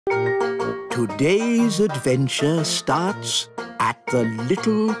Today's adventure starts at the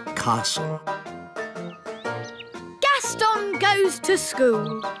little castle. Gaston goes to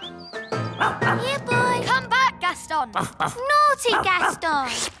school. Here, boy. Come back, Gaston. Naughty Gaston.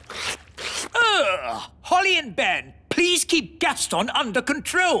 Holly and Ben, please keep Gaston under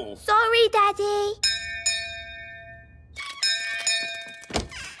control. Sorry, Daddy.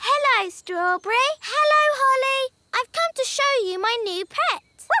 Hello, Strawberry. Hello, Holly. I've come to show you my new pet.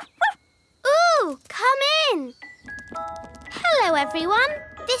 Ooh, come in. Hello, everyone.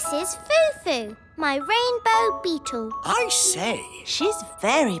 This is Foo-Foo, my rainbow beetle. I say. She's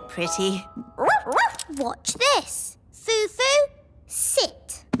very pretty. Watch this. Foo-Foo,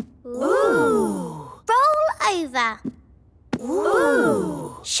 sit. Ooh. Roll over.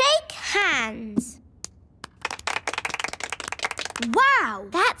 Ooh. Shake hands. Wow!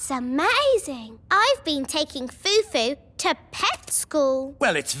 That's amazing. I've been taking Foo-Foo to pet school.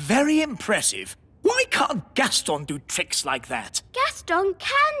 Well, it's very impressive. Why can't Gaston do tricks like that? Gaston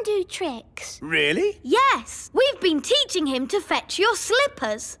can do tricks. Really? Yes, we've been teaching him to fetch your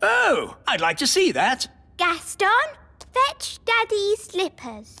slippers. Oh, I'd like to see that. Gaston, fetch Daddy's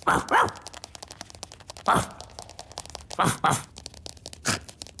slippers.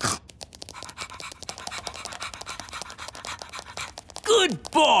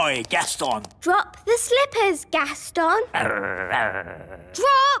 Good boy, Gaston. Drop the slippers, Gaston.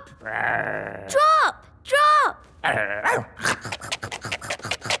 Drop! Drop! Drop!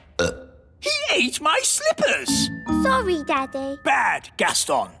 He ate my slippers. Sorry, Daddy. Bad,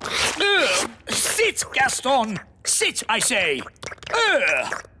 Gaston. Sit, Gaston. Sit, I say.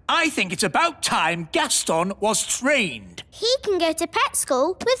 I think it's about time Gaston was trained. He can go to pet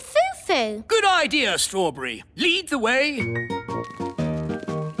school with Foo-Foo. Good idea, Strawberry. Lead the way.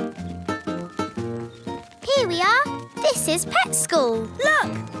 Here we are. This is pet school.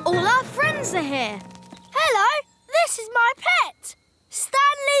 Look, all our friends are here. Hello, this is my pet,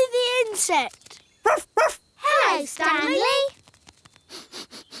 Stanley the insect. Hello, Stanley.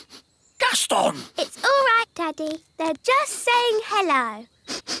 Gaston! It's all right, Daddy. They're just saying hello.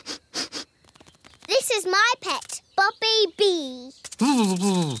 This is my pet, Bobby Bee.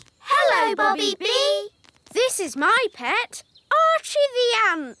 Hello, Bobby Bee. This is my pet, Archie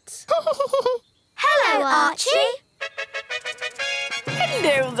the ant. Hello, Archie.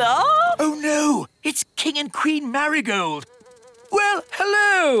 Hello there. Oh, no! It's King and Queen Marigold. Well,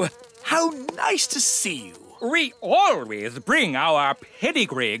 hello! How nice to see you. We always bring our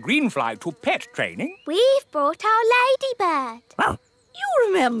pedigree greenfly to pet training. We've brought our Ladybird. You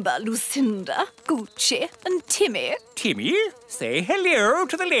remember Lucinda, Gucci and Timmy? Timmy, say hello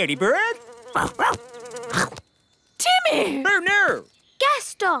to the Ladybird. Timmy! Oh, no!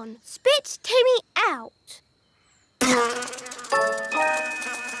 Gaston, spit Timmy out.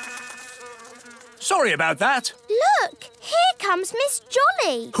 Sorry about that. Look, here comes Miss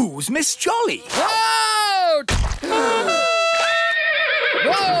Jolly. Who's Miss Jolly? Out!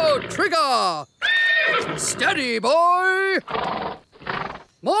 Whoa, trigger! Steady, boy!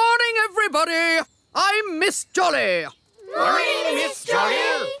 Morning, everybody! I'm Miss Jolly. Morning, Miss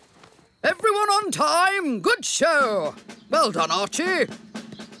Jolly. Everyone on time. Good show. Well done, Archie.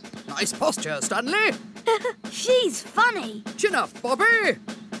 Nice posture, Stanley. She's funny. Chin up, Bobby.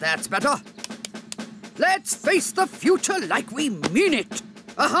 That's better. Let's face the future like we mean it.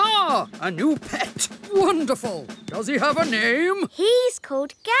 Aha! A new pet. Wonderful. Does he have a name? He's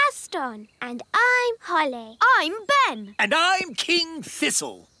called Gaston, and I'm Holly. I'm Ben. And I'm King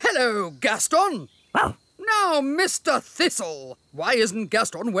Thistle. Hello, Gaston. Now, Mr. Thistle, why isn't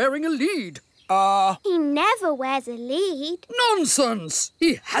Gaston wearing a lead? He never wears a lead. Nonsense!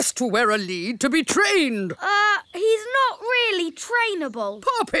 He has to wear a lead to be trained. He's not really trainable.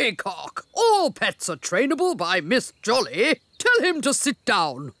 Poppycock! All pets are trainable by Miss Jolly. Tell him to sit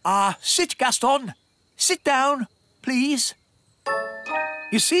down. Sit, Gaston. Sit down, please.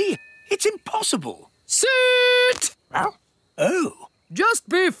 You see, it's impossible. Sit! Oh. Just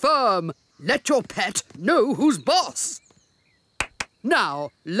be firm. Let your pet know who's boss. Now,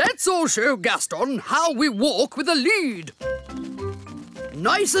 let's all show Gaston how we walk with a lead.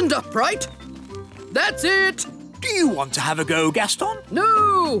 Nice and upright. That's it. Do you want to have a go, Gaston?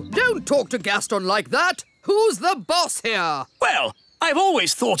 No, don't talk to Gaston like that. Who's the boss here? Well, I've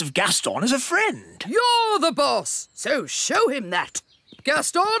always thought of Gaston as a friend. You're the boss, so show him that.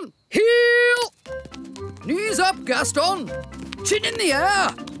 Gaston, heel. Knees up, Gaston. Chin in the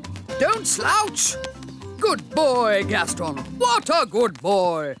air. Don't slouch. Good boy, Gaston. What a good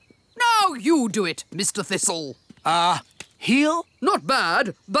boy. Now you do it, Mr. Thistle. Heel? Not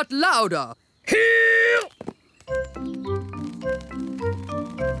bad, but louder. Heel!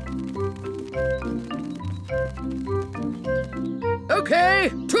 OK,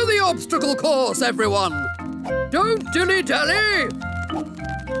 to the obstacle course, everyone. Don't dilly-dally.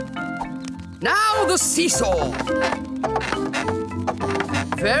 Now the seesaw.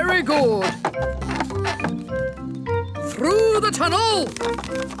 Very good. Through the tunnel.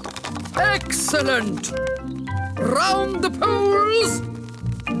 Excellent. Round the poles.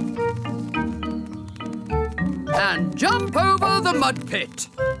 And jump over the mud pit.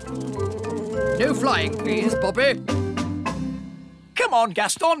 No flying, please, Bobby. Come on,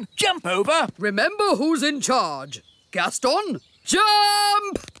 Gaston, jump over. Remember who's in charge. Gaston,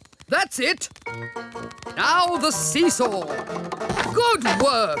 jump! That's it. Now the seesaw. Good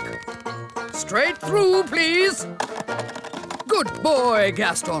work. Straight through, please. Good boy,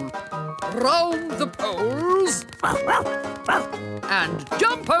 Gaston. Round the poles. And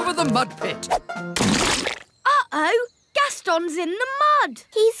jump over the mud pit. Uh-oh, Gaston's in the mud.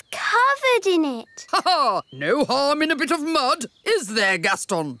 He's covered in it. Ha-ha! No harm in a bit of mud, is there,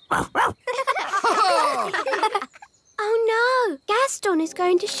 Gaston? Ha-ha! Oh no, Gaston is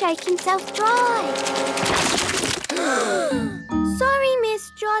going to shake himself dry. Sorry,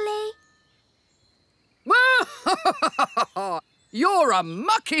 Miss Jolly. You're a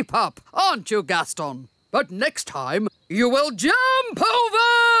mucky pup, aren't you, Gaston? But next time, you will jump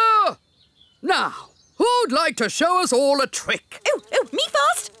over! Now, who'd like to show us all a trick? Oh, me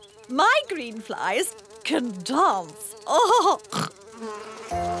first. My green flies can dance. Oh.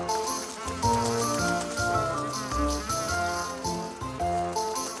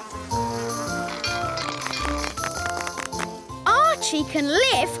 Archie can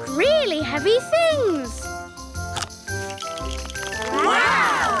lift really heavy things.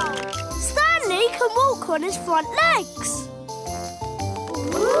 Wow! Stanley can walk on his front legs.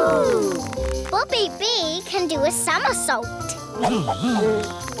 Ooh. Bobby B can do a somersault.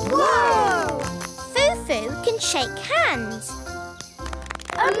 Whoa! Foo-Foo can shake hands.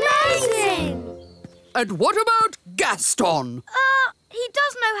 Amazing! And what about Gaston? He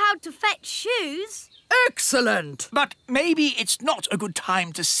does know how to fetch shoes. Excellent! But maybe it's not a good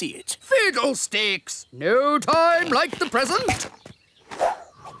time to see it. Fiddlesticks! No time like the present.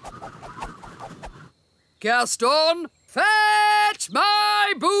 Gaston, fetch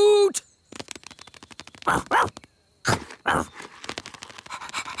my boot!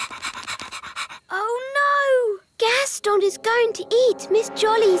 Oh no! Gaston is going to eat Miss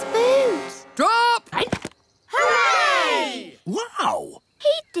Jolly's boots. Drop! Hooray! Wow!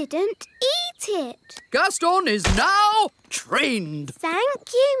 He didn't eat it. Gaston is now trained.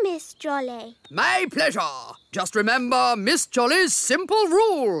 Thank you, Miss Jolly. My pleasure. Just remember Miss Jolly's simple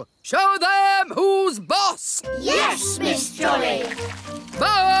rule. Show them who's boss. Yes, Miss Jolly.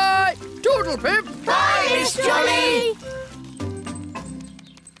 Bye! Toodle pip! Bye, Miss Jolly.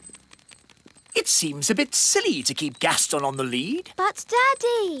 It seems a bit silly to keep Gaston on the lead. But,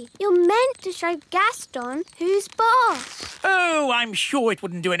 Daddy, you're meant to show Gaston who's boss. Oh, I'm sure it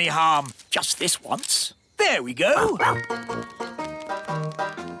wouldn't do any harm. Just this once. There we go.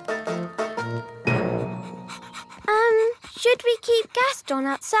 Should we keep Gaston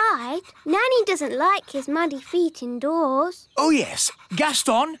outside? Nanny doesn't like his muddy feet indoors. Oh, yes.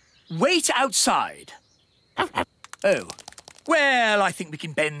 Gaston, wait outside. Oh. Well, I think we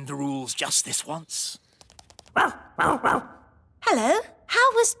can bend the rules just this once. Hello.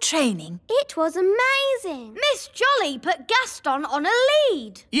 How was training? It was amazing. Miss Jolly put Gaston on a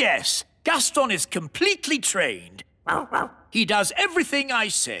lead. Yes, Gaston is completely trained. He does everything I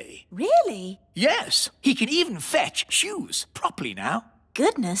say. Really? Yes, he can even fetch shoes properly now.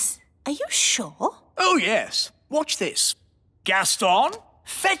 Goodness. Are you sure? Oh, yes. Watch this. Gaston,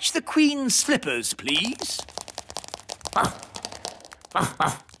 fetch the Queen's slippers, please.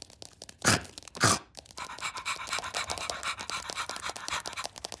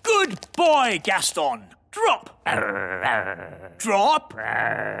 Good boy, Gaston. Drop. Drop.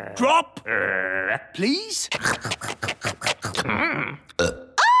 Drop. Please.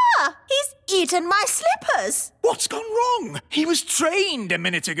 He's eaten my slippers. What's gone wrong? He was trained a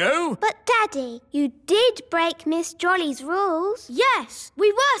minute ago. But, Daddy, you did break Miss Jolly's rules. Yes,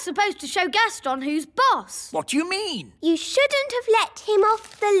 we were supposed to show Gaston who's boss. What do you mean? You shouldn't have let him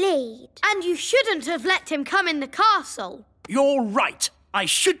off the lead. And you shouldn't have let him come in the castle. You're right. I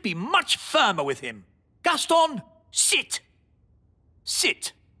should be much firmer with him. Gaston, sit.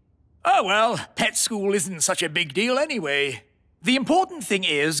 Sit. Oh, well, pet school isn't such a big deal anyway. The important thing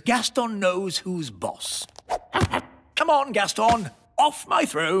is Gaston knows who's boss. Come on, Gaston. Off my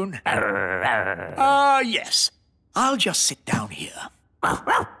throne. Yes. I'll just sit down here.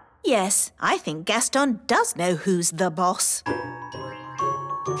 Yes, I think Gaston does know who's the boss.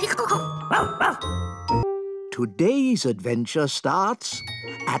 Today's adventure starts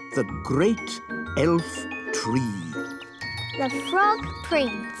at the great elf tree. The Frog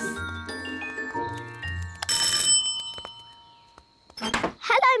Prince.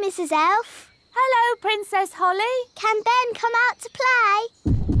 Hello, Mrs. Elf. Hello, Princess Holly. Can Ben come out to play?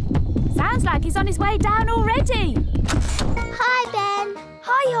 Sounds like he's on his way down already. Hi, Ben.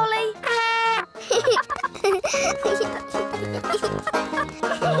 Hi, Holly.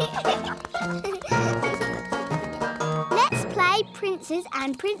 Let's play Princes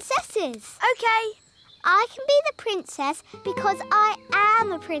and Princesses. OK. I can be the princess because I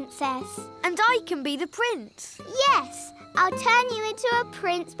am a princess. And I can be the prince. Yes, I'll turn you into a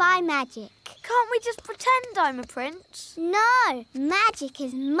prince by magic. Can't we just pretend I'm a prince? No, magic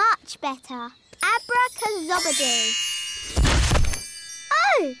is much better. Abracazobadoo.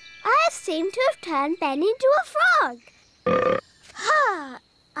 Oh, I seem to have turned Ben into a frog.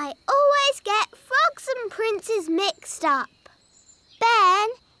 I always get frogs and princes mixed up. Ben,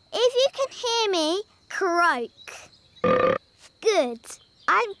 if you can hear me, croak. Good.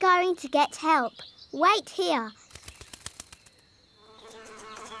 I'm going to get help. Wait here.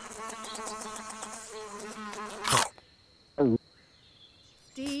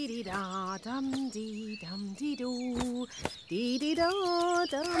 Dee-dee-da-dum-dee-dum-dee-doo.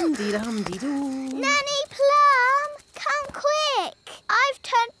 Dee-dee-da-dum-dee-dum-dee-doo. Nanny Plum, come quick. I've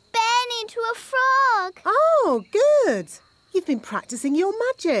turned Ben into a frog. Oh, good. You've been practising your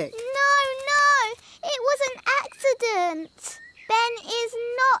magic. No, it was an accident. Ben is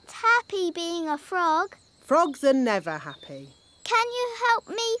not happy being a frog. Frogs are never happy. Can you help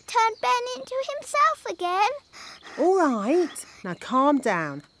me turn Ben into himself again? All right. Now calm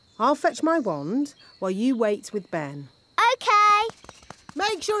down. I'll fetch my wand while you wait with Ben. OK.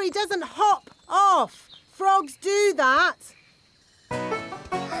 Make sure he doesn't hop off. Frogs do that.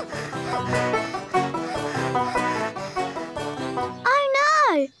 Oh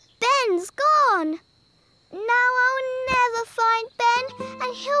no! Ben's gone. Now I'll never find Ben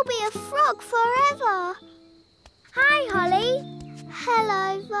and he'll be a frog forever. Hi, Holly.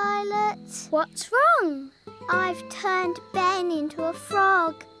 Hello, Violet. What's wrong? I've turned Ben into a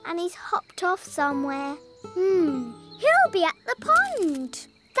frog and he's hopped off somewhere. He'll be at the pond.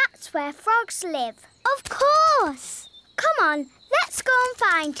 That's where frogs live. Of course. Come on, let's go and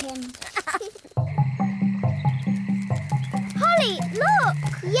find him. Holly, look!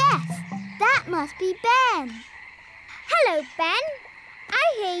 Yes, that must be Ben. Hello, Ben. I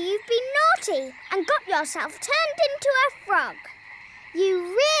hear you've been naughty and got yourself turned into a frog. You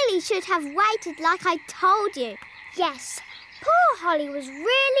really should have waited like I told you. Yes, poor Holly was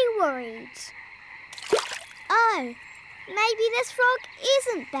really worried. Oh, maybe this frog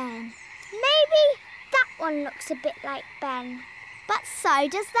isn't Ben. Maybe that one looks a bit like Ben. But so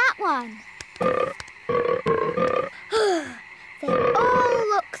does that one. They all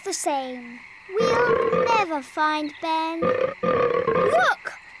look the same. We'll never find Ben.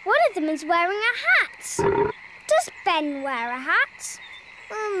 Look! One of them is wearing a hat. Does Ben wear a hat?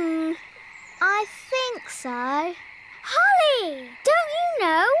 I think so. Holly! Don't you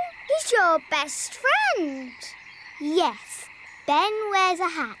know? He's your best friend. Yes, Ben wears a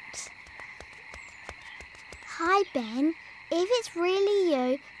hat. Hi, Ben. If it's really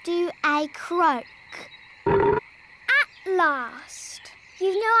you, do a croak. At last.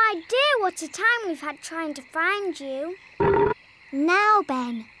 You've no idea what a time we've had trying to find you. Now,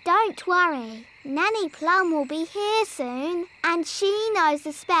 Ben, don't worry. Nanny Plum will be here soon, and she knows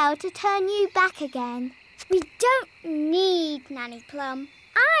the spell to turn you back again. We don't need Nanny Plum.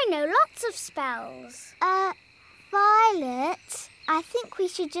 I know lots of spells. Violet, I think we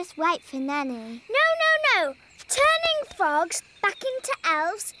should just wait for Nanny. No. Turning frogs back into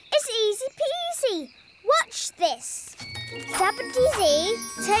elves is easy peasy. Watch this. Zabbity-zee,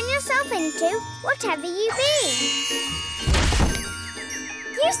 turn yourself into whatever you be.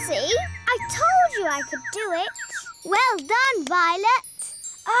 You see, I told you I could do it. Well done, Violet.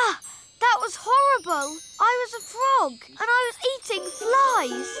 That was horrible. I was a frog and I was eating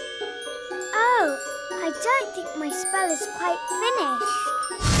flies. Oh, I don't think my spell is quite finished.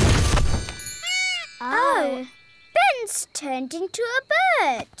 Oh, Ben's turned into a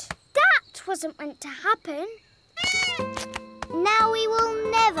bird. That wasn't meant to happen. Now we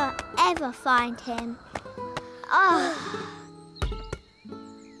will never, ever find him. Hi,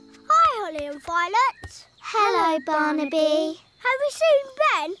 Holly and Violet. Hello, Barnaby. Have you seen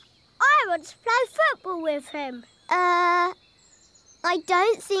Ben? I want to play football with him. I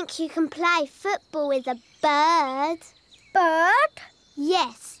don't think you can play football with a bird. Bird?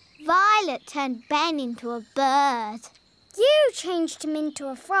 Yes. Violet turned Ben into a bird. You changed him into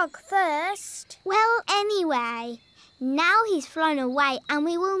a frog first. Well, anyway, now he's flown away and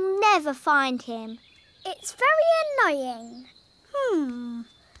we will never find him. It's very annoying.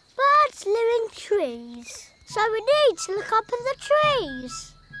 Birds live in trees, so we need to look up in the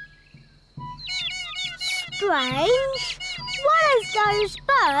trees. Strange. One of those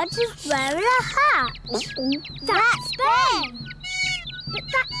birds is wearing a hat. That's Ben. But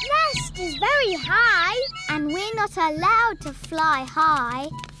that nest is very high. And we're not allowed to fly high.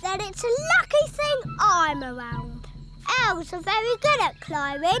 Then it's a lucky thing I'm around. Elves are very good at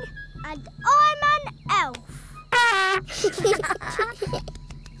climbing. And I'm an elf.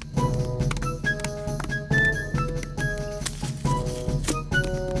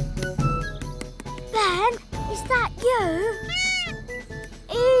 Ben, is that you?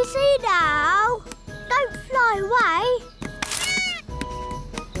 Easy now. Don't fly away.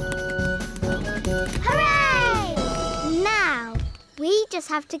 Hooray! Now, we just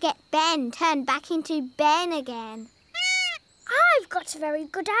have to get Ben turned back into Ben again. I've got a very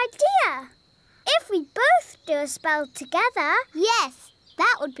good idea. If we both do a spell together... Yes,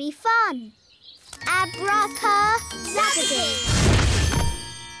 that would be fun. Abracadabra.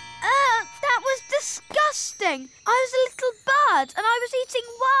 That was disgusting. I was a little bird and I was eating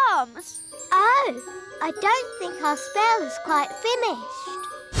worms. Oh, I don't think our spell is quite finished.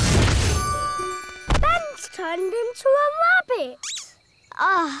 Ben's turned into a rabbit.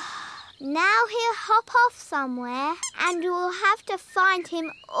 Now he'll hop off somewhere and we'll have to find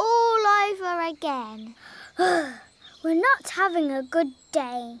him all over again. We're not having a good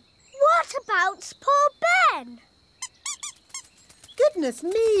day. What about poor Ben? Goodness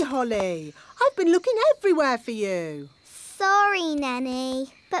me, Holly. I've been looking everywhere for you. Sorry,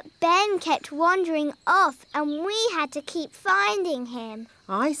 Nanny, but Ben kept wandering off and we had to keep finding him.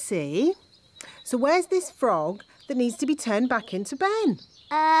 I see. So where's this frog that needs to be turned back into Ben?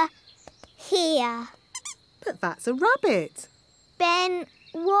 Here. But that's a rabbit. Ben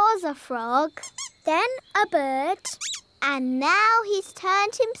was a frog, then a bird, and now he's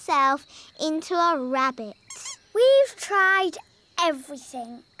turned himself into a rabbit. We've tried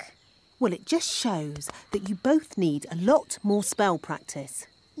everything. Well, it just shows that you both need a lot more spell practice.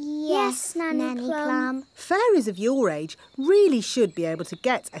 Yes, Nanny Plum. Fairies of your age really should be able to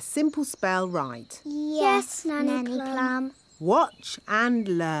get a simple spell right. Yes, Nanny Plum. Watch and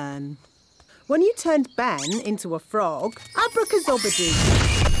learn. When you turned Ben into a frog, abracazobadoo.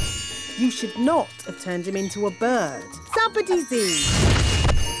 You should not have turned him into a bird, zabbady-zee.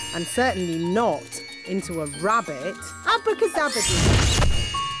 And certainly not into a rabbit,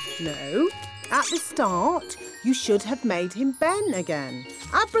 abracazabadoo. No, at the start, you should have made him Ben again,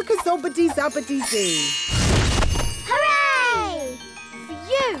 abracazobadee-zabbady-zee. Hooray!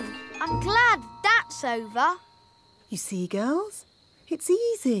 Phew! I'm glad that's over. You see, girls? It's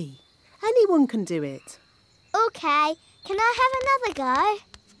easy. Anyone can do it. OK, can I have another go?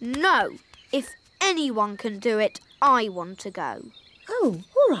 No. If anyone can do it, I want to go. Oh,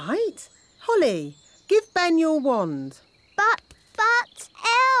 all right. Holly, give Ben your wand. But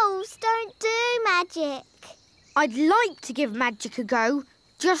elves don't do magic. I'd like to give magic a go,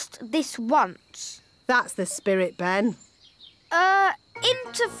 just this once. That's the spirit, Ben.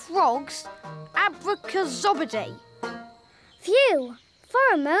 Into frogs, abracazobadee. Phew,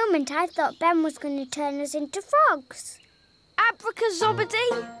 for a moment I thought Ben was going to turn us into frogs.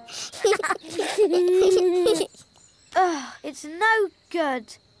 Abracazobadee? It's no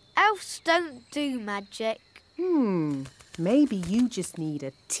good. Elves don't do magic. Maybe you just need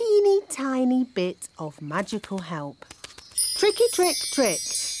a teeny tiny bit of magical help. Tricky trick trick.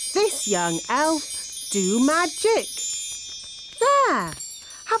 This young elf do magic. There.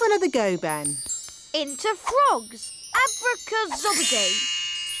 Have another go, Ben. Into frogs, abracazobadee.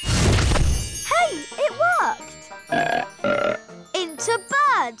 Hey, it worked. Into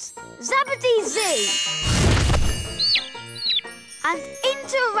birds, zabbady-zee. And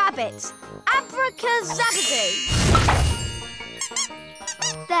into rabbits, abracazabadee.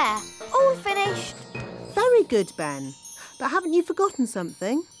 There, all finished. Very good, Ben. But haven't you forgotten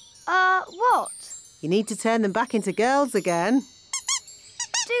something? What? You need to turn them back into girls again.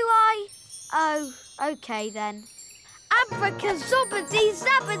 Do I? Oh, OK then.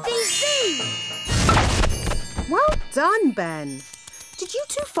 Abracazobadee-zabbady-zee. Well done, Ben. Did you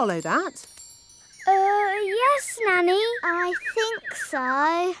two follow that? Yes, Nanny. I think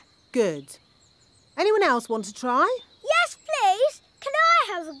so. Good. Anyone else want to try? Yes, please. Can I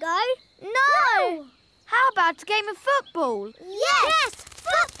have a go? No. How about a game of football? Yes,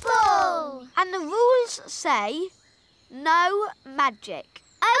 football. And the rules say no magic.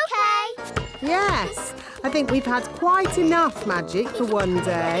 OK. Yes, I think we've had quite enough magic for one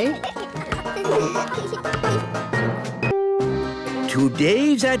day.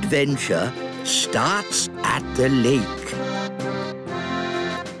 Today's adventure starts at the lake.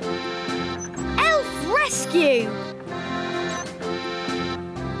 Elf rescue!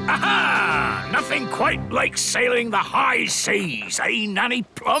 Aha! Nothing quite like sailing the high seas, eh, Nanny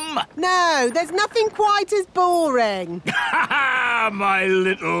Plum? No, there's nothing quite as boring. Ha ha! My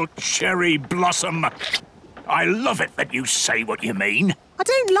little cherry blossom. I love it that you say what you mean. I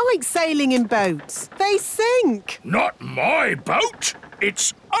don't like sailing in boats. They sink. Not my boat.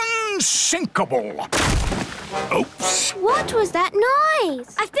 It's unsinkable. Oops. What was that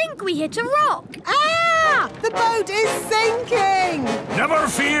noise? I think we hit a rock. Ah! The boat is sinking! Never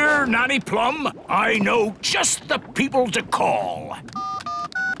fear, Nanny Plum. I know just the people to call.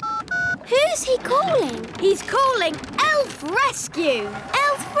 Who's he calling? He's calling Elf Rescue.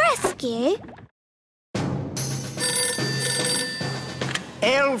 Elf Rescue?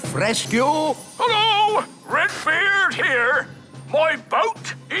 Elf Rescue? Hello! Redbeard here. My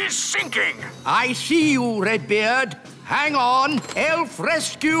boat is sinking. I see you, Redbeard. Hang on. Elf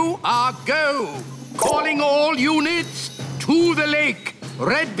Rescue are go. Calling all units to the lake.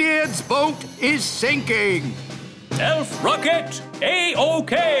 Redbeard's boat is sinking. Elf rocket,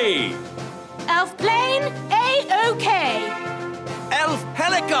 A-OK. Elf plane, A-OK. Elf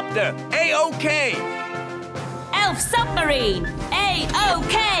helicopter, A-OK. Elf submarine,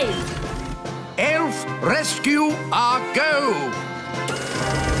 A-OK. Elf Rescue are go.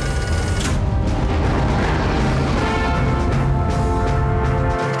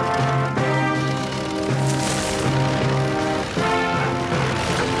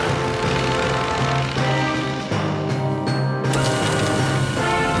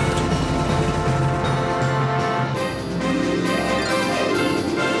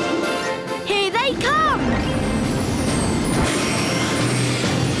 Here they come.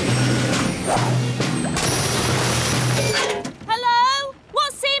 Hello?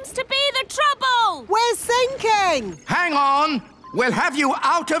 What seems to be the trouble? We're sinking! Hang on. We'll have you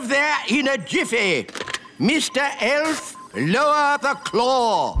out of there in a jiffy. Mr. Elf, lower the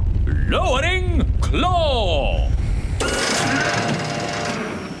claw. Lowering claw.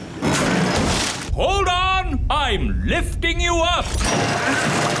 Hold on, I'm lifting you up.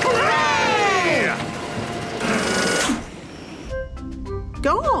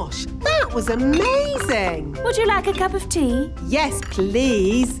 Gosh, that was amazing! Would you like a cup of tea? Yes,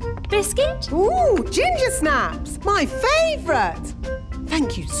 please. Biscuit? Ooh, ginger snaps! My favourite!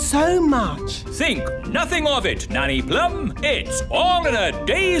 Thank you so much. Think nothing of it, Nanny Plum. It's all in a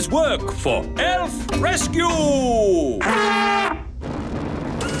day's work for Elf Rescue.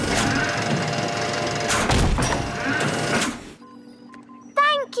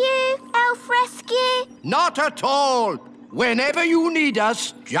 Thank you, Elf Rescue. Not at all. Whenever you need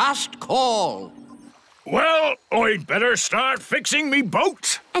us, just call. Well, I'd better start fixing me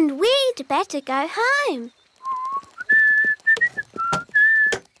boat. And we'd better go home.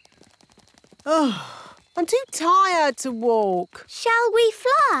 Oh, I'm too tired to walk. Shall we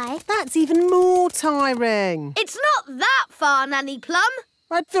fly? That's even more tiring. It's not that far, Nanny Plum.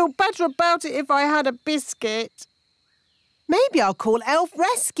 I'd feel better about it if I had a biscuit. Maybe I'll call Elf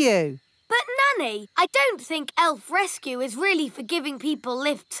Rescue. But, Nanny, I don't think Elf Rescue is really for giving people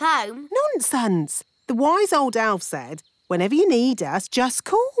lifts home. Nonsense. The wise old elf said, whenever you need us, just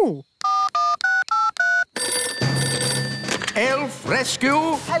call. Elf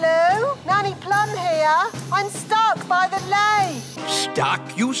Rescue? Hello? Nanny Plum here. I'm stuck by the lake.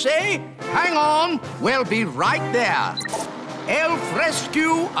 Stuck, you say? Hang on. We'll be right there. Elf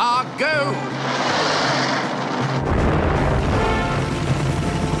Rescue are go.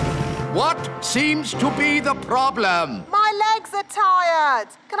 What seems to be the problem? My legs are tired.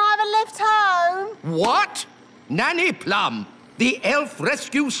 Can I have a lift home? What? Nanny Plum, the Elf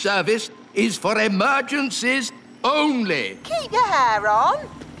Rescue Service is for emergencies only. Keep your hair on.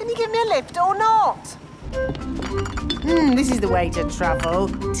 Can you give me a lift or not? This is the way to travel.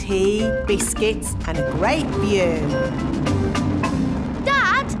 Tea, biscuits and a great view.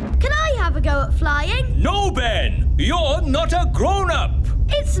 Dad, can I have a go at flying? No, Ben, you're not a grown-up.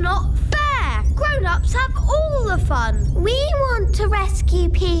 It's not fair. Grown-ups have all the fun. We want to rescue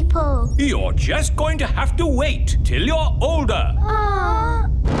people. You're just going to have to wait till you're older. Aww.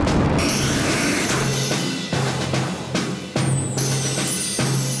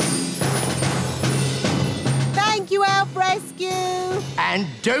 Thank you, Elf Rescue. And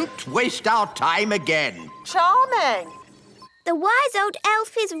don't waste our time again. Charming. The wise old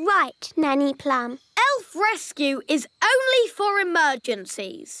elf is right, Nanny Plum. Elf rescue is only for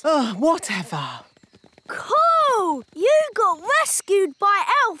emergencies. Oh, whatever. Cool! You got rescued by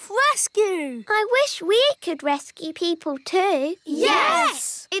Elf Rescue. I wish we could rescue people too.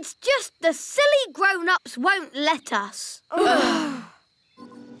 Yes! It's just the silly grown-ups won't let us.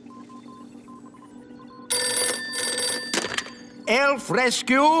 Elf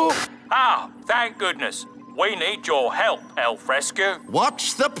Rescue? Ah, thank goodness. We need your help, Elf Rescue.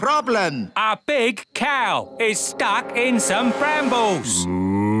 What's the problem? A big cow is stuck in some brambles.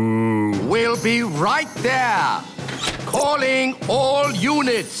 We'll be right there. Calling all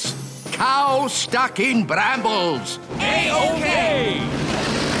units. Cow stuck in brambles. A-OK!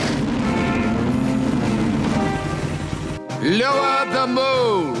 Lower the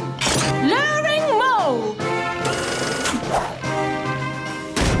mole. Lowering mole.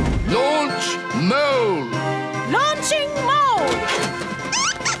 Launch mole. Launching mole.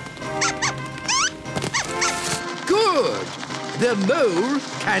 Good. The mole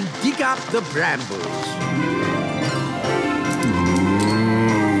can dig up the brambles.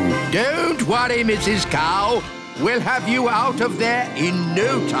 Don't worry, Mrs. Cow. We'll have you out of there in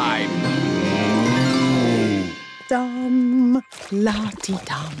no time. Dum,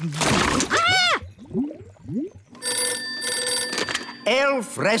 la-dee-dum.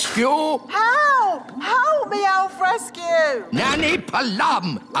 Elf Rescue? Help! Help me, Elf Rescue! Nanny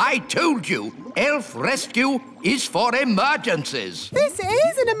Plum, I told you, Elf Rescue is for emergencies. This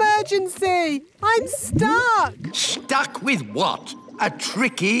is an emergency. I'm stuck. Stuck with what? A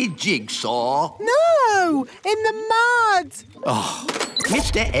tricky jigsaw? No, in the mud. Oh,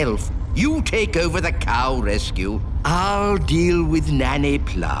 Mr. Elf, you take over the cow rescue. I'll deal with Nanny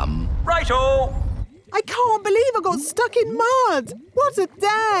Plum. Righto! I can't believe I got stuck in mud. What a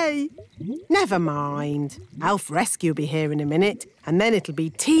day. Never mind. Elf Rescue will be here in a minute, and then it'll be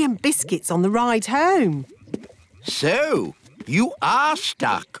tea and biscuits on the ride home. So, you are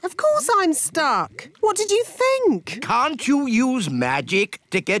stuck. Of course I'm stuck. What did you think? Can't you use magic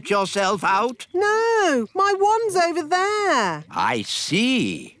to get yourself out? No, my wand's over there. I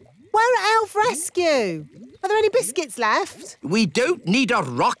see. Where are Elf Rescue? Are there any biscuits left? We don't need a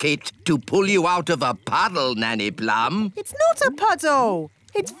rocket to pull you out of a puddle, Nanny Plum. It's not a puddle.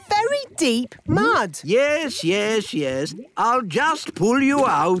 It's very deep mud. Yes. I'll just pull you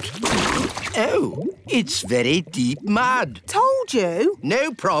out. Oh, it's very deep mud. Told you.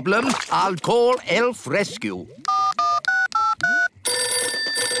 No problem. I'll call Elf Rescue.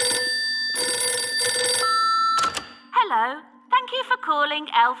 Hello. Thank you for calling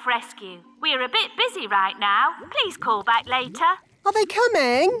Elf Rescue. We're a bit busy right now. Please call back later. Are they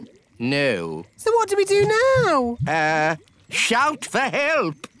coming? No. So what do we do now? Shout for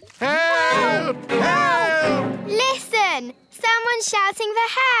help. Help! Help! Listen! Someone's shouting for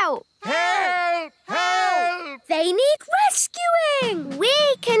help. Help! Help! They need rescuing. We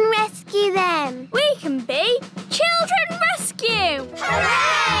can rescue them. We can be Children Rescue.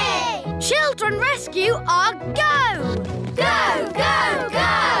 Hooray! Children Rescue are go! Go, go,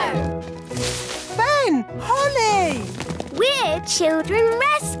 go! Ben! Holly! We're Children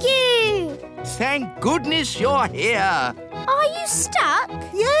Rescue. Thank goodness you're here. Are you stuck?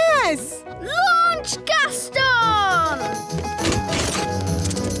 Yes! Launch Gaston!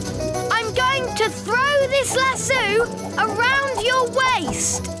 I'm going to throw this lasso around your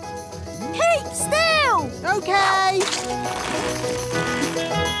waist. Keep still! OK.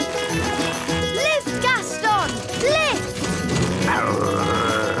 Lift, Gaston! Lift! Hooray!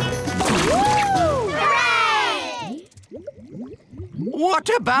 What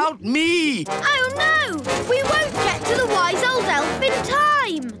about me? Oh no! We won't get to the wise old elf in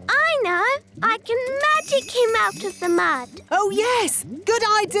time! I know. I can magic him out of the mud. Oh, yes. Good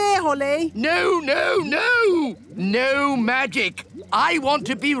idea, Holly. No. No magic. I want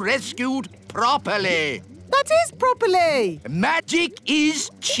to be rescued properly. That is properly. Magic is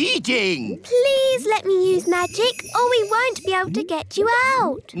cheating. Please let me use magic or we won't be able to get you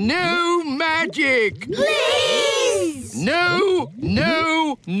out. No magic. Please! No.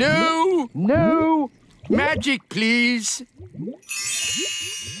 Magic, please.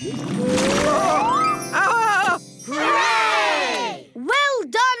 Ah! Hooray! Well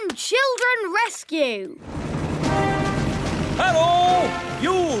done, Children Rescue! Hello!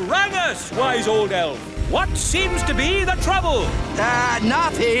 You rang us, wise old elf. What seems to be the trouble?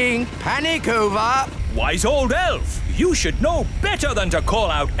 Nothing. Panic over. Wise old elf, you should know better than to call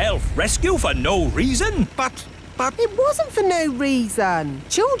out Elf Rescue for no reason. But but... It wasn't for no reason.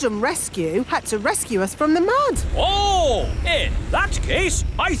 Children Rescue had to rescue us from the mud. Oh, in that case,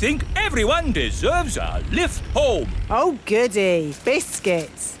 I think everyone deserves a lift home. Oh, goody.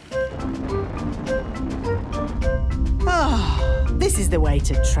 Biscuits. Oh, this is the way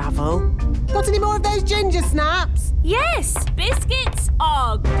to travel. Got any more of those ginger snaps? Yes, biscuits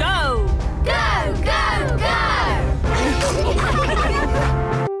are go. Go, go, go!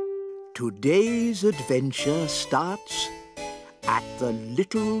 Today's adventure starts at the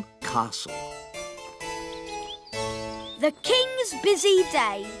little castle. The King's busy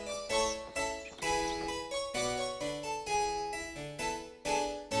day.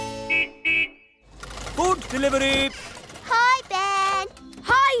 Food delivery. Hi, Ben.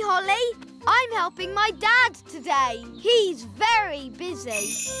 Hi, Holly. I'm helping my dad today. He's very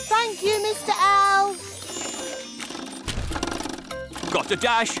busy. Thank you, Mr. Elf. Got a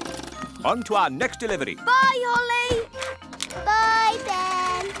dash. On to our next delivery. Bye, Holly. Bye,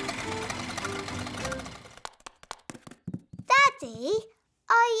 Ben. Daddy,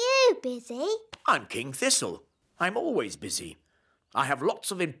 are you busy? I'm King Thistle. I'm always busy. I have lots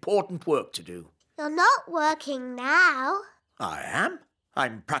of important work to do. You're not working now. I am.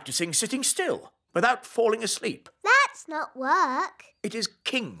 I'm practicing sitting still without falling asleep. That's not work. It is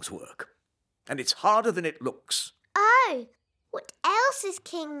King's work, and it's harder than it looks. Oh, what else is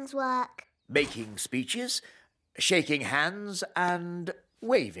King's work? Making speeches, shaking hands, and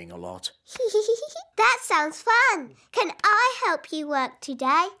waving a lot. That sounds fun. Can I help you work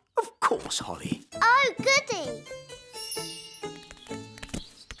today? Of course, Holly. Oh, goody.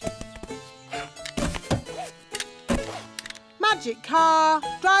 Magic car,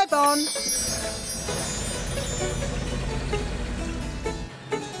 drive on.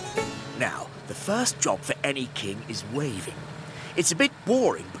 Now, the first job for any king is waving. It's a bit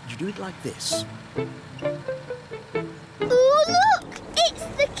boring, but you do it like this. Ooh, look! It's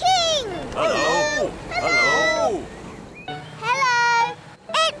the King! Hello. Hello. Hello!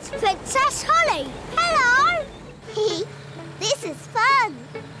 It's Princess Holly. Hello! This is fun.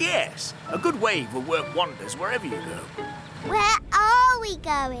 Yes, a good wave will work wonders wherever you go. Where are we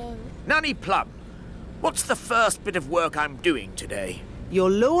going? Nanny Plum, what's the first bit of work I'm doing today? You're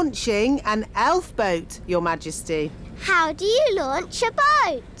launching an elf boat, Your Majesty. How do you launch a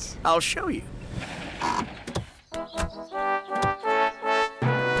boat? I'll show you.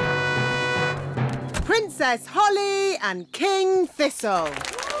 Princess Holly and King Thistle.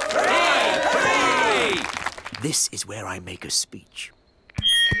 Hooray! This is where I make a speech.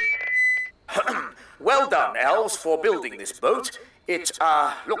 Well done, elves, for building this boat. It,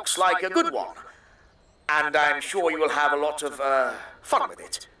 looks like a good one. And I'm sure you will have a lot of, fun with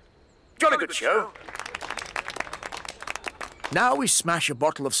it. Jolly good show. Now we smash a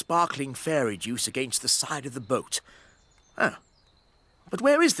bottle of sparkling fairy juice against the side of the boat. Oh. But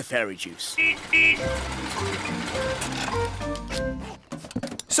where is the fairy juice?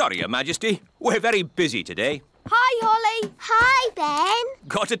 Sorry, Your Majesty. We're very busy today. Hi, Holly. Hi, Ben.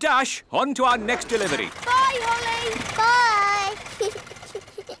 Got a dash. On to our next delivery. Bye, Holly. Bye.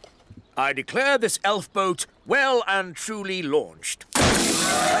 I declare this elf boat well and truly launched.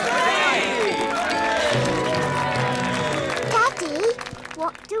 Daddy,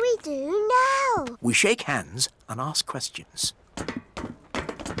 what do we do now? We shake hands and ask questions.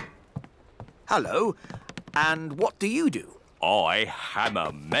 Hello, and what do you do? I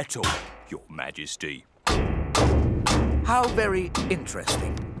hammer metal, Your Majesty. How very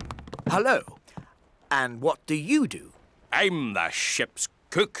interesting. Hello, and what do you do? I'm the ship's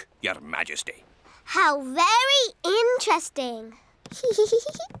cook, Your Majesty. How very interesting.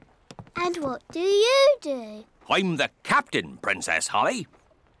 And what do you do? I'm the captain, Princess Holly.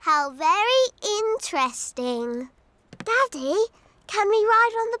 How very interesting. Daddy, can we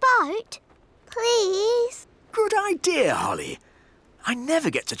ride on the boat? Please? Good idea, Holly. I never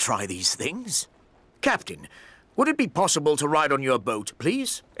get to try these things. Captain, would it be possible to ride on your boat,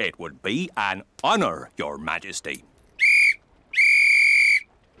 please? It would be an honour, Your Majesty.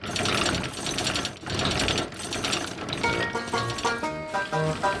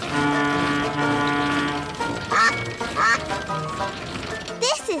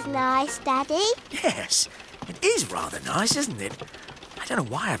 This is nice, Daddy. Yes, it is rather nice, isn't it? I don't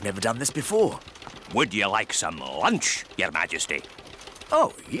know why I've never done this before. Would you like some lunch, Your Majesty?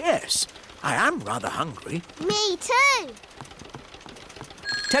 Oh, yes. I am rather hungry. Me too.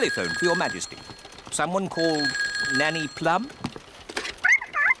 Telephone for Your Majesty. Someone called Nanny Plum?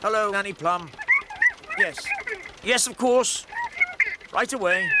 Hello, Nanny Plum. Yes. Yes, of course. Right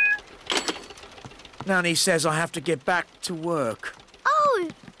away. Nanny says I have to get back to work. Oh,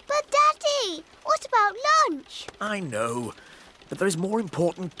 but Daddy, what about lunch. I know, but there is more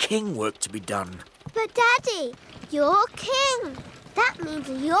important king work to be done. But, Daddy, you're king. That means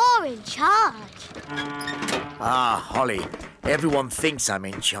you're in charge. Ah, Holly, everyone thinks I'm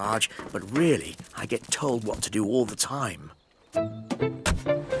in charge, but really, I get told what to do all the time.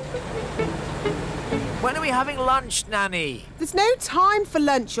 When are we having lunch, Nanny? There's no time for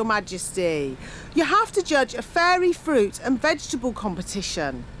lunch, Your Majesty. You have to judge a fairy fruit and vegetable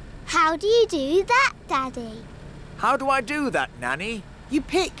competition. How do you do that, Daddy? How do I do that, Nanny? You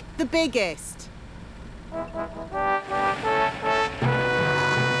pick the biggest.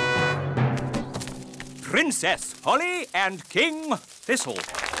 Princess Holly and King Thistle.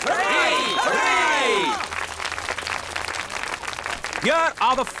 Hooray! Hooray! Here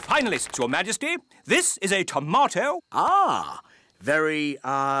are the finalists, Your Majesty. This is a tomato. Ah, very,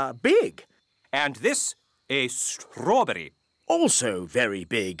 big. And this, a strawberry. Also very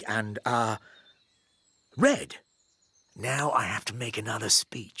big and, red. Now I have to make another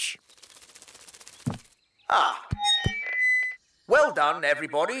speech. Ah. Well done,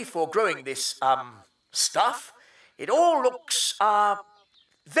 everybody, for growing this, stuff. It all looks,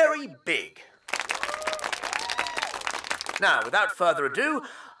 very big. Now, without further ado,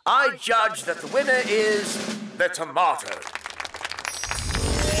 I judge that the winner is the tomato.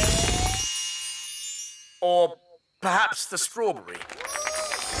 Or perhaps the strawberry.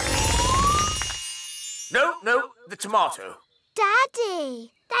 No, the tomato.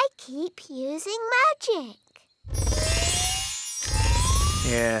 Daddy, they keep using magic.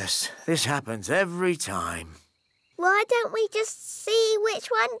 Yes, this happens every time. Why don't we just see which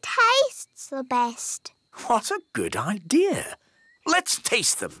one tastes the best? What a good idea. Let's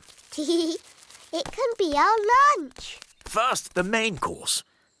taste them. It can be our lunch. First, the main course,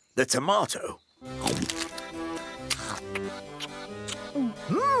 the tomato.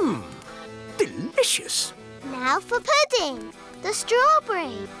 Mmm, delicious. Now for pudding, the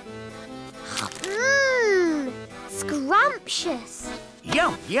strawberry. Mmm, scrumptious.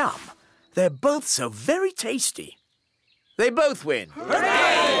 Yum, yum. They're both so very tasty. They both win.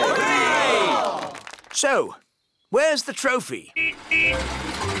 Hooray! Hooray! So, where's the trophy?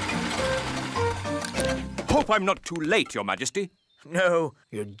 Hope I'm not too late, Your Majesty. No,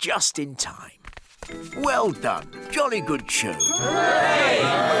 you're just in time. Well done. Jolly good show. Hooray!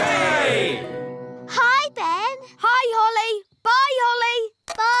 Hooray! Hi, Ben. Hi, Holly. Bye, Holly.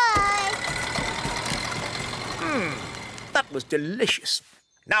 Bye. That was delicious.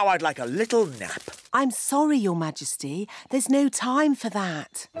 Now I'd like a little nap. I'm sorry, Your Majesty. There's no time for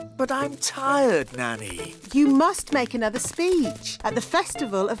that. But I'm tired, Nanny. You must make another speech at the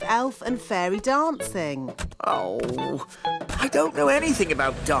Festival of Elf and Fairy Dancing. Oh, I don't know anything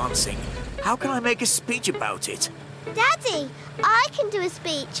about dancing. How can I make a speech about it? Daddy, I can do a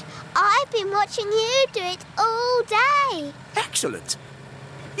speech. I've been watching you do it all day. Excellent.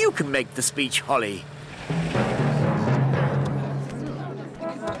 You can make the speech, Holly.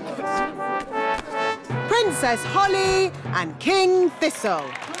 Princess Holly and King Thistle.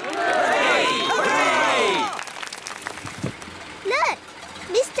 Hooray! Hooray! Look,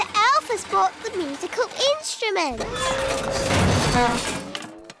 Mr. Elf has brought the musical instruments.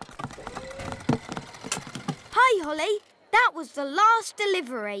 Hi, Holly. That was the last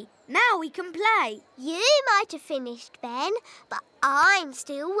delivery. Now we can play. You might have finished, Ben, but I'm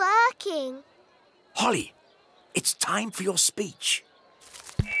still working. Holly, it's time for your speech.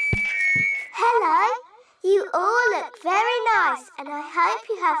 Hello. You all look very nice, and I hope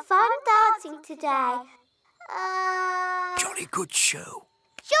you have fun dancing today. Jolly good show.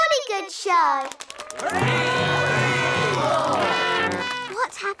 Jolly good show.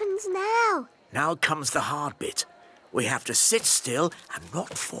 What happens now? Now comes the hard bit. We have to sit still and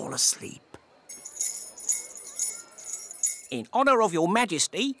not fall asleep. In honour of Your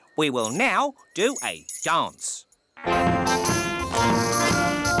Majesty, we will now do a dance.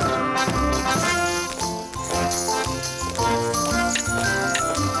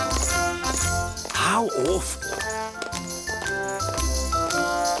 How awful.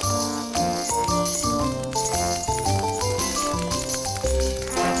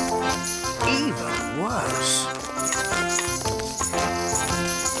 Even worse.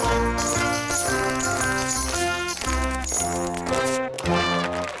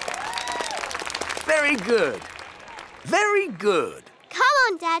 Very good. Very good. Come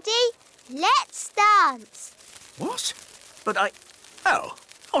on, Daddy. Let's dance. What? But Oh,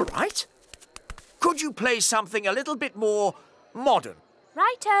 all right. Could you play something a little bit more modern?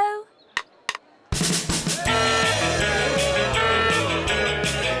 Righto.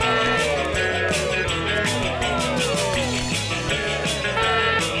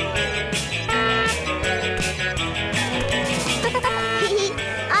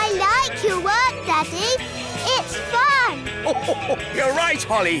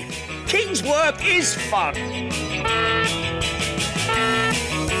 Holly. King's work is fun.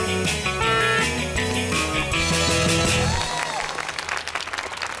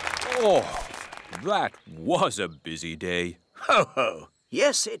 Oh, that was a busy day. Ho, ho.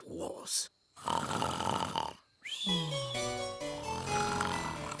 Yes, it was.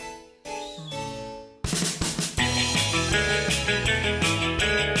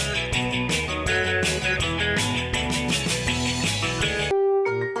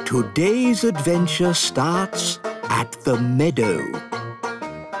 Today's adventure starts at the meadow.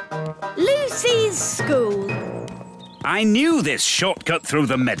 Lucy's school. I knew this shortcut through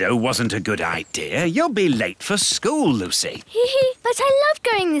the meadow wasn't a good idea. You'll be late for school, Lucy. But I love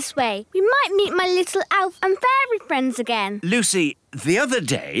going this way. We might meet my little elf and fairy friends again. Lucy, the other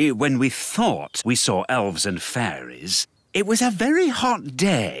day when we thought we saw elves and fairies, it was a very hot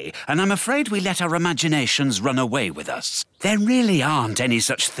day, and I'm afraid we let our imaginations run away with us. There really aren't any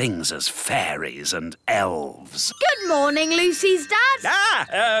such things as fairies and elves. Good morning, Lucy's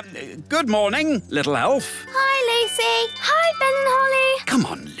dad. Good morning, little elf. Hi, Lucy. Hi, Ben and Holly. Come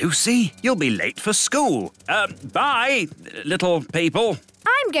on, Lucy. You'll be late for school. Bye, little people.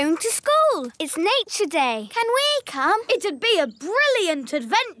 I'm going to school. It's Nature Day. Can we come? It'd be a brilliant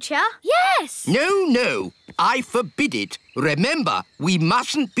adventure. Yes. No. I forbid it. Remember, we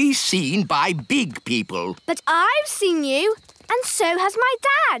mustn't be seen by big people. But I've seen you, and so has my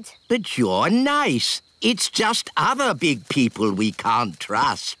dad. But you're nice. It's just other big people we can't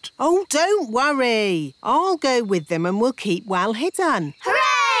trust. Oh, don't worry. I'll go with them and we'll keep well hidden.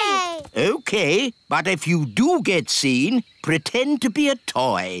 Hooray! OK, but if you do get seen, pretend to be a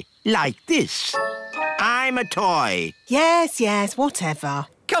toy. Like this. I'm a toy. Yes, whatever.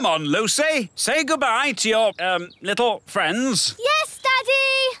 Come on, Lucy. Say goodbye to your, little friends. Yes,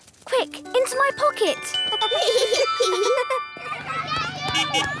 Daddy. Quick, into my pocket.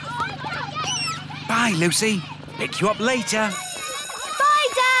 Bye, Lucy. Pick you up later. Bye,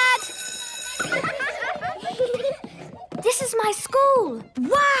 Dad. This is my school.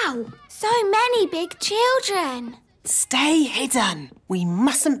 Wow! So many big children. Stay hidden. We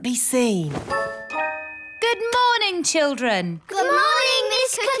mustn't be seen. Good morning, children. Good morning,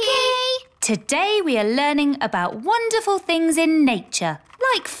 Miss Cookie. Today we are learning about wonderful things in nature,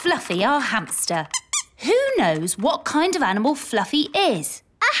 like Fluffy, our hamster. Who knows what kind of animal Fluffy is?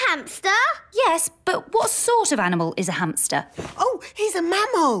 A hamster? Yes, but what sort of animal is a hamster? Oh, he's a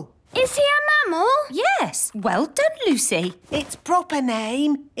mammal. Is he a mammal? Yes. Well done, Lucy. Its proper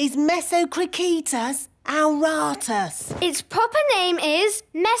name is Mesocricetus auratus. Its proper name is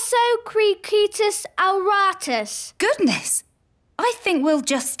Mesocricetus auratus. Goodness. I think we'll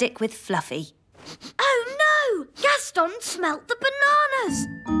just stick with Fluffy. Oh, no! Gaston smelt the bananas.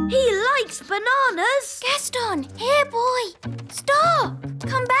 He likes bananas. Gaston, here, boy. Stop.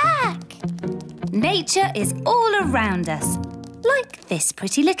 Come back. Nature is all around us, like this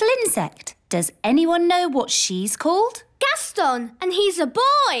pretty little insect. Does anyone know what she's called? Gaston, and he's a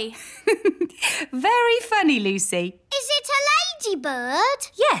boy. Very funny, Lucy. Is it a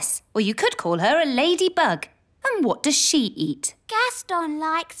ladybird? Yes, or you could call her a ladybug. And what does she eat? Gaston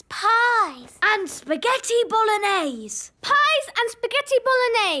likes pies. And spaghetti bolognese. Pies and spaghetti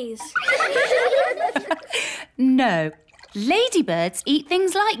bolognese. No, ladybirds eat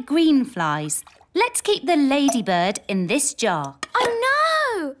things like green flies. Let's keep the ladybird in this jar.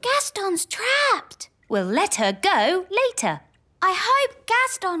 Oh, no! Gaston's trapped. We'll let her go later. I hope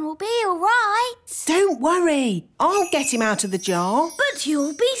Gaston will be all right. Don't worry. I'll get him out of the jar. But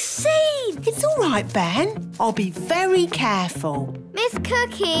you'll be seen. It's all right, Ben. I'll be very careful. Miss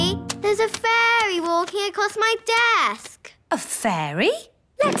Cookie, there's a fairy walking across my desk. A fairy?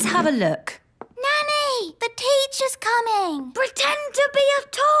 Let's have a look. Nanny, the teacher's coming. Pretend to be a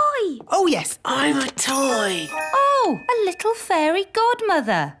toy. Oh, yes, I'm a toy. Oh, a little fairy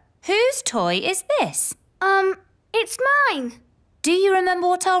godmother. Whose toy is this? It's mine. Do you remember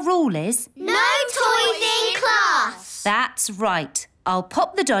what our rule is? No toys in class. That's right. I'll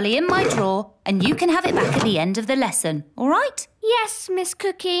pop the dolly in my drawer and you can have it back at the end of the lesson, all right? Yes, Miss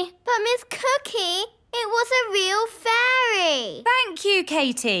Cookie. But Miss Cookie, it was a real fairy. Thank you,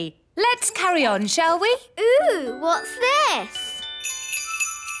 Katie. Let's carry on, shall we? Ooh, what's this?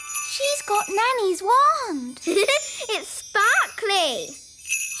 She's got Nanny's wand. It's sparkly.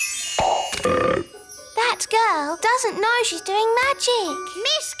 That girl doesn't know she's doing magic.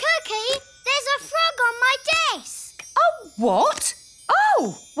 Miss Cookie, there's a frog on my desk. Oh, what?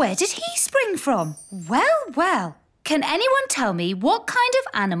 Oh, where did he spring from? Well. Can anyone tell me what kind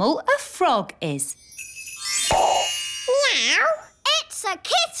of animal a frog is? Meow. It's a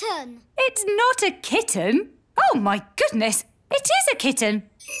kitten. It's not a kitten. Oh, my goodness. It is a kitten.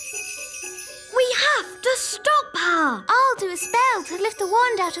 We have to stop her. I'll do a spell to lift the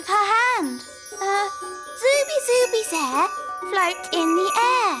wand out of her hand. Zooby Zooby's hair, float in the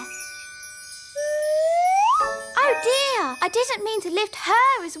air. Oh dear, I didn't mean to lift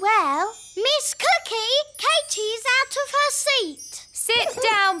her as well. Miss Cookie, Katie's out of her seat. Sit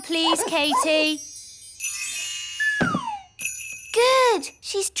down, please, Katie. Good,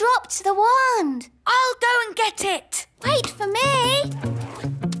 she's dropped the wand. I'll go and get it. Wait for me.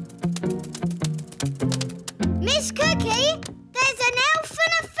 Miss Cookie, there's an elf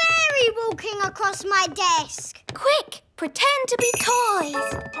and a fairy walking across my desk. Quick, pretend to be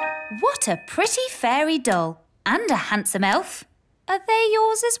toys. What a pretty fairy doll. And a handsome elf. Are they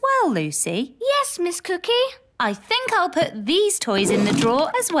yours as well, Lucy? Yes, Miss Cookie. I think I'll put these toys in the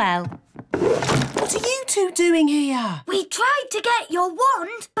drawer as well. What are you two doing here? We tried to get your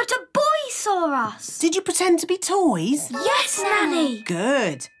wand, but a boy saw us. Did you pretend to be toys? Yes, Nanny.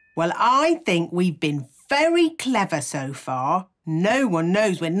 Good. Well, I think we've been very clever so far. No one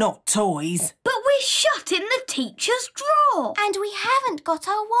knows we're not toys. But we're shut in the teacher's drawer. And we haven't got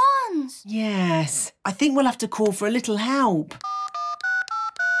our wands. Yes. I think we'll have to call for a little help.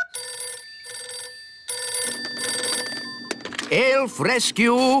 Elf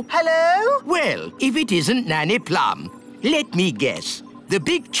Rescue. Hello? Well, if it isn't Nanny Plum, let me guess. The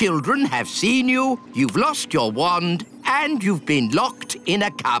big children have seen you, you've lost your wand, and you've been locked in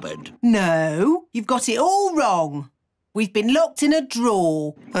a cupboard. No, you've got it all wrong. We've been locked in a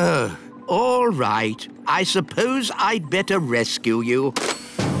drawer. Oh, all right. I suppose I'd better rescue you.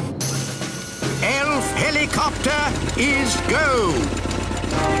 Elf helicopter is go!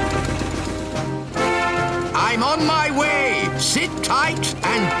 I'm on my way. Sit tight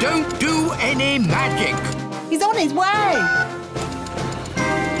and don't do any magic. He's on his way.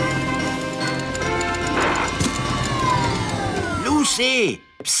 Lucy!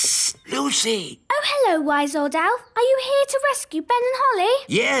 Psst, Lucy! Oh, hello, wise old elf. Are you here to rescue Ben and Holly?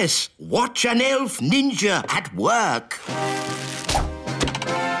 Yes, watch an elf ninja at work.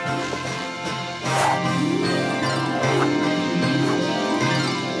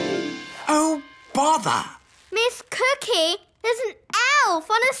 Oh, bother! Miss Cookie, there's an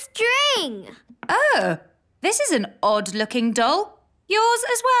elf on a string. Oh, this is an odd-looking doll. Yours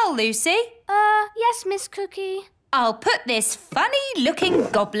as well, Lucy? Yes, Miss Cookie. I'll put this funny-looking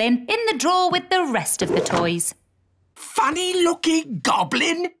goblin in the drawer with the rest of the toys. Funny-looking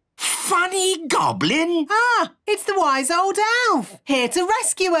goblin? Funny goblin? Ah, it's the wise old elf, here to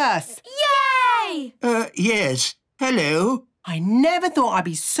rescue us. Yay! Yes. Hello. I never thought I'd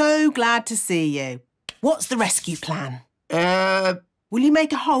be so glad to see you. What's the rescue plan? Will you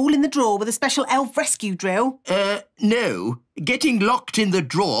make a hole in the drawer with a special elf rescue drill? No. Getting locked in the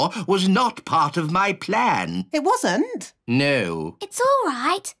drawer was not part of my plan. It wasn't? No. It's all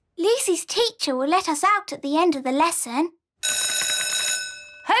right. Lucy's teacher will let us out at the end of the lesson.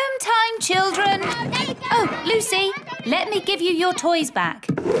 Home time, children. Oh, Lucy, let me give you your toys back.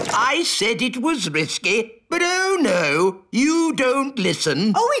 I said it was risky, but oh no, you don't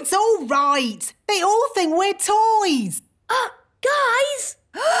listen. Oh, it's all right. They all think we're toys. Guys!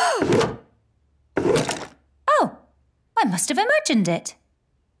 Oh, I must have imagined it.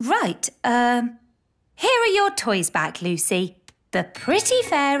 Right, here are your toys back, Lucy. The pretty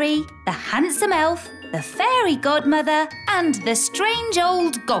fairy, the handsome elf, the fairy godmother, and the strange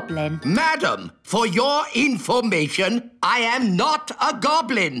old goblin. Madam, for your information, I am not a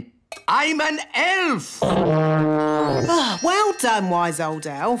goblin. I'm an elf. Well done, wise old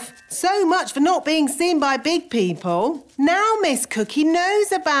elf. So much for not being seen by big people. Now Miss Cookie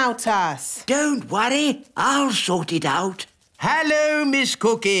knows about us. Don't worry, I'll sort it out. Hello, Miss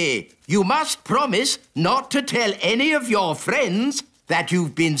Cookie. You must promise not to tell any of your friends that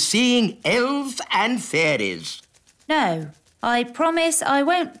you've been seeing elves and fairies. No, I promise I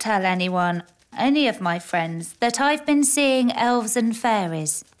won't tell anyone, any of my friends, that I've been seeing elves and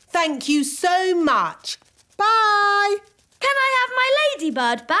fairies. Thank you so much. Bye. Can I have my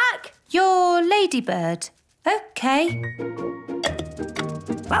ladybird back? Your ladybird? OK.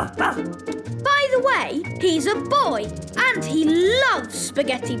 By the way, he's a boy and he loves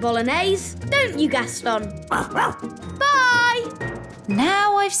spaghetti bolognese. Don't you, Gaston? Bye!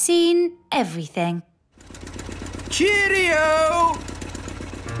 Now I've seen everything. Cheerio!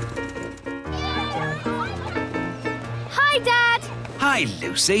 Hi, Dad. Hi,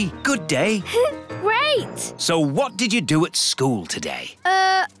 Lucy. Good day. Great. So what did you do at school today?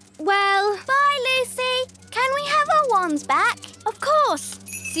 Well... Bye, Lucy. Can we have our wands back? Of course.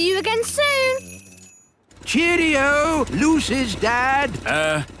 See you again soon. Cheerio, Lucy's dad.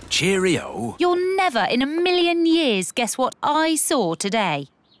 Cheerio. You'll never in a million years guess what I saw today.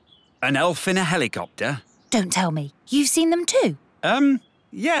 An elf in a helicopter? Don't tell me. You've seen them too?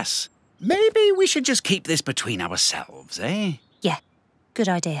 Yes. Maybe we should just keep this between ourselves, eh? Yeah, good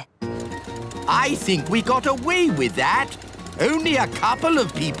idea. I think we got away with that. Only a couple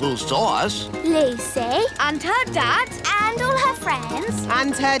of people saw us. Lucy. And her dad. And all her friends.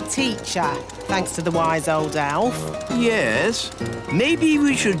 And her teacher, thanks to the wise old elf. Yes. Maybe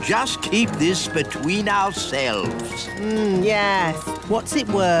we should just keep this between ourselves. Yes. What's it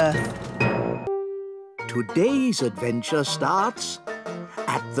worth? Today's adventure starts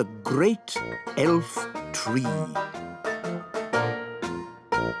at the Great Elf Tree.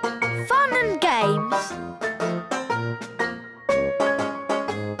 Fun and games.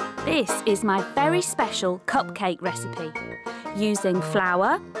 This is my very special cupcake recipe, using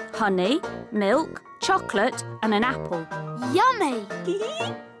flour, honey, milk, chocolate and an apple. Yummy!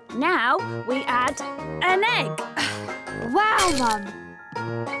 Now we add an egg. Wow, Mum.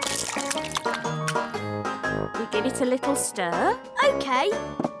 We give it a little stir. OK.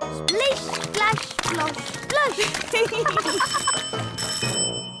 Splish, splash, splosh, splosh.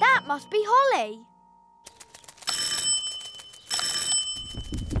 That must be Holly.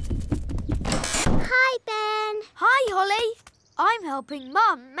 Hi, Ben. Hi, Holly. I'm helping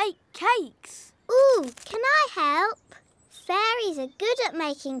Mum make cakes. Ooh, can I help? Fairies are good at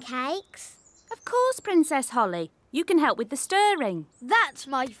making cakes. Of course, Princess Holly. You can help with the stirring. That's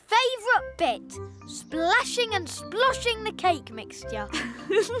my favourite bit. Splashing and sploshing the cake mixture.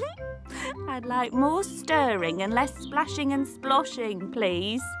 I'd like more stirring and less splashing and sploshing,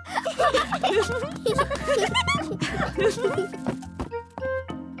 please.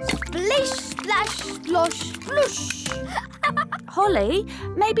 Splish, splash, splosh, splush. Holly,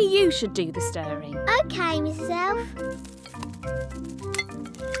 maybe you should do the stirring. OK, Mrs Elf.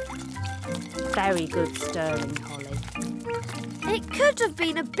 Very good stirring, Holly. It could have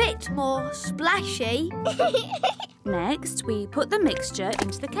been a bit more splashy. Next, we put the mixture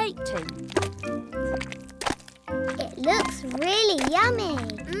into the cake tin. It looks really yummy.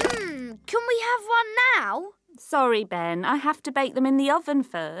 Can we have one now? Sorry, Ben, I have to bake them in the oven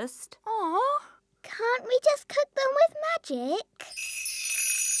first. Aww. Can't we just cook them with magic?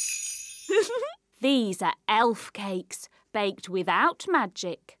 These are elf cakes, baked without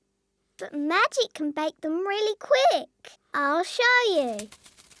magic. But magic can bake them really quick. I'll show you.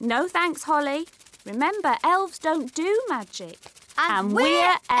 No thanks, Holly. Remember, elves don't do magic. And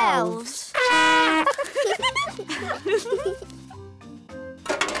we're elves.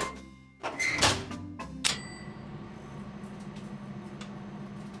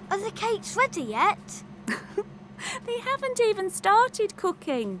 Are the cakes ready yet? They haven't even started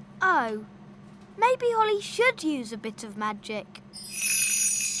cooking. Oh, maybe Holly should use a bit of magic.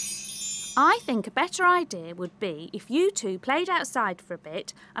 I think a better idea would be if you two played outside for a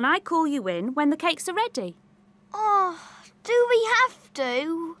bit and I call you in when the cakes are ready. Oh, do we have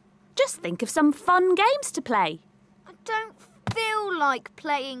to? Just think of some fun games to play. I don't feel like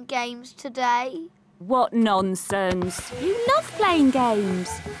playing games today. What nonsense. You love playing games.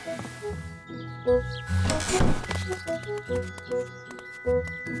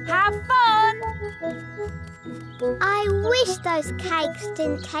 Have fun! I wish those cakes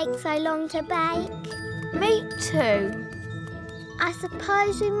didn't take so long to bake. Me too. I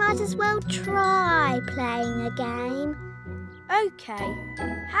suppose we might as well try playing a game. OK.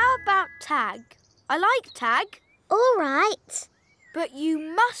 How about tag? I like tag. All right. But you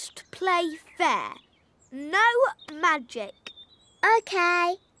must play fair. No magic.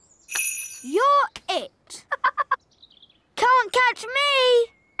 OK. You're it. Can't catch me!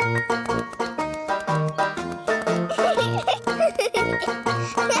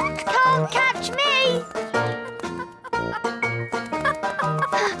 Can't catch me!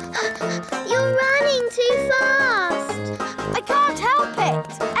 You're running too fast. I can't help it.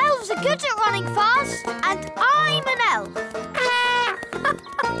 Elves are good at running fast, and I'm an elf.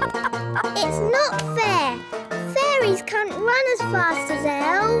 It's not fair. Fairies can't run as fast as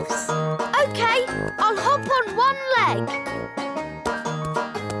elves. OK, I'll hop on one leg.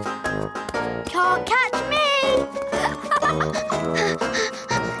 Can't catch me!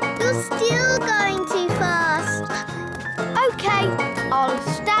 You're still going too fast. OK, I'll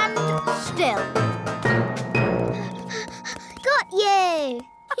stand still. Got you!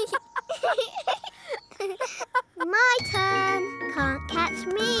 My turn. Can't catch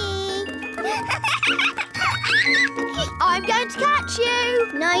me. I'm going to catch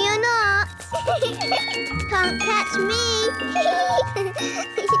you. No, you're not. Can't catch me.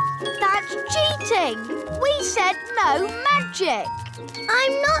 That's cheating. We said no magic.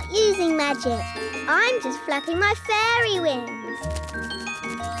 I'm not using magic. I'm just flapping my fairy wings.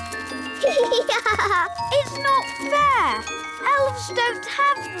 It's not fair. Elves don't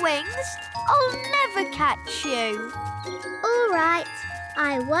have wings. I'll never catch you. All right,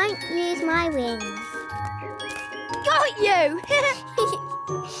 I won't use my wings. Got you!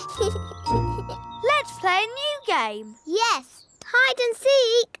 Let's play a new game. Yes, hide and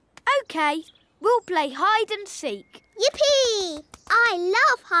seek. OK, we'll play hide and seek. Yippee! I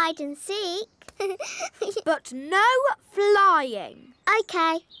love hide and seek. But no flying.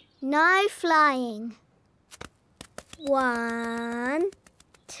 OK, no flying. 1,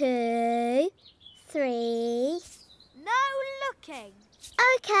 2, 3. No looking.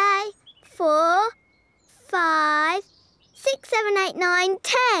 OK, 4, 5, 6, 7, 8, 9,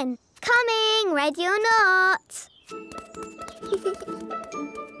 10. Coming, ready or not.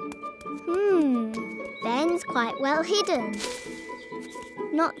 Ben's quite well hidden.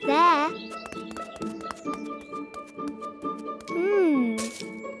 Not there.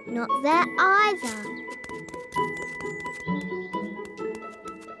 Not there either.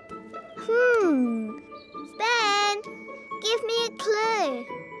 Ben, give me a clue.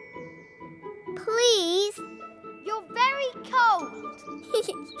 Please. You're very cold.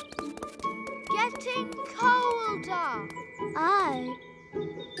 Getting colder. Oh.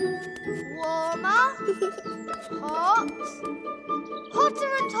 Warmer. Hot.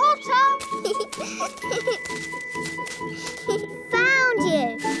 Hotter and hotter. Found you.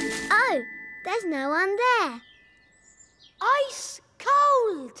 Oh, there's no one there. Ice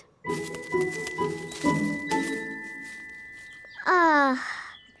cold.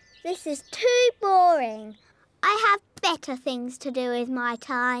 This is too boring. I have better things to do with my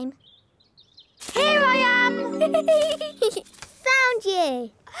time. Here I am! Found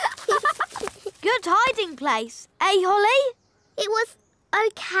you! Good hiding place, eh, Holly? It was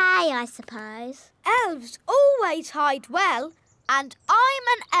okay, I suppose. Elves always hide well, and I'm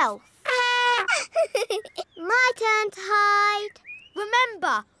an elf. My turn to hide.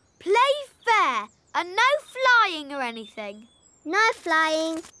 Remember, play fair and no flying or anything. No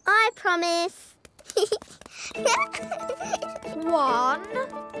flying, I promise. 1,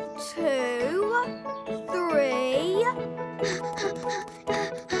 2, 3.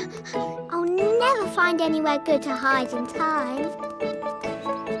 I'll never find anywhere good to hide in time.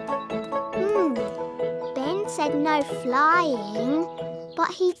 Ben said no flying, but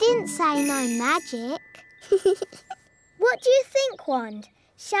he didn't say no magic. What do you think, Wand?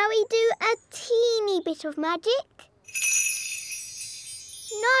 Shall we do a teeny bit of magic?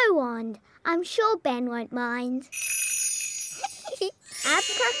 No, Wand. I'm sure Ben won't mind.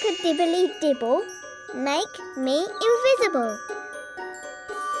 Abracadibbly-dibble, make me invisible.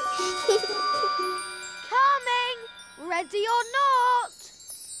 Coming, ready or not.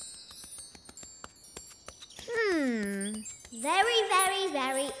 Very, very,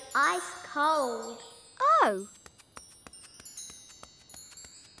 very ice cold. Oh.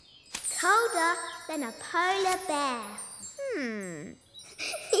 Colder than a polar bear.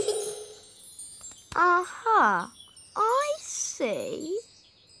 Aha, I see.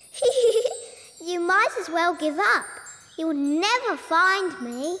 You might as well give up. You'll never find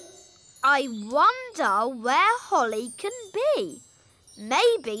me. I wonder where Holly can be.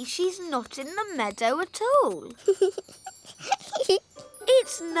 Maybe she's not in the meadow at all.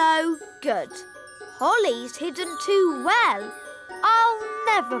 It's no good. Holly's hidden too well. I'll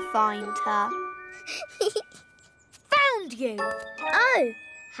never find her. Found you! Oh,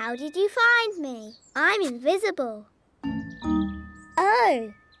 how did you find me? I'm invisible.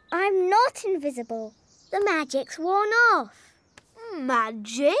 Oh, I'm not invisible. The magic's worn off.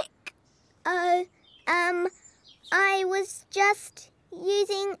 Magic? Oh, I was just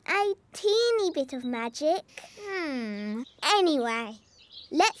using a teeny bit of magic. Anyway,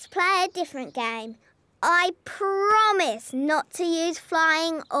 let's play a different game. I promise not to use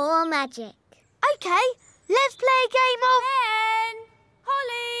flying or magic. OK, let's play a game of... Ben!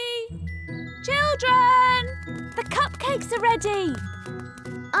 Holly! Children! The cupcakes are ready.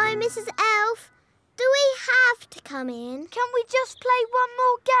 Oh, Mrs. Elf, do we have to come in? Can we just play one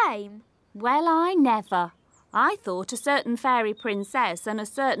more game? Well, I never. I thought a certain fairy princess and a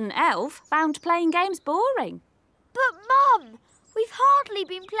certain elf found playing games boring. But, Mum, we've hardly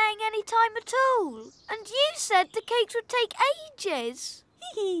been playing any time at all. And you said the cakes would take ages.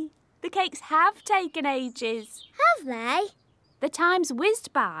 The cakes have taken ages. Have they? The time's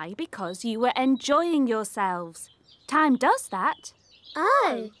whizzed by because you were enjoying yourselves. Time does that.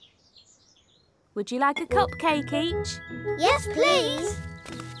 Oh. Would you like a cupcake each? Yes, please.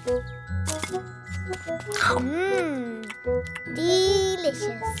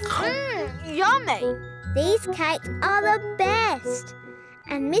 Delicious. Yummy. These cakes are the best.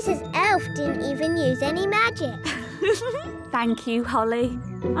 And Mrs. Elf didn't even use any magic. Thank you, Holly.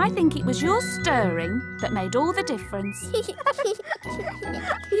 I think it was your stirring that made all the difference. Do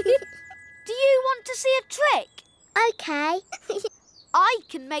you want to see a trick? OK. I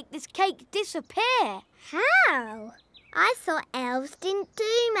can make this cake disappear. How? I thought elves didn't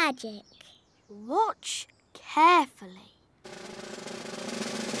do magic. Watch carefully.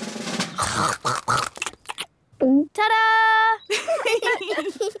 Ta-da!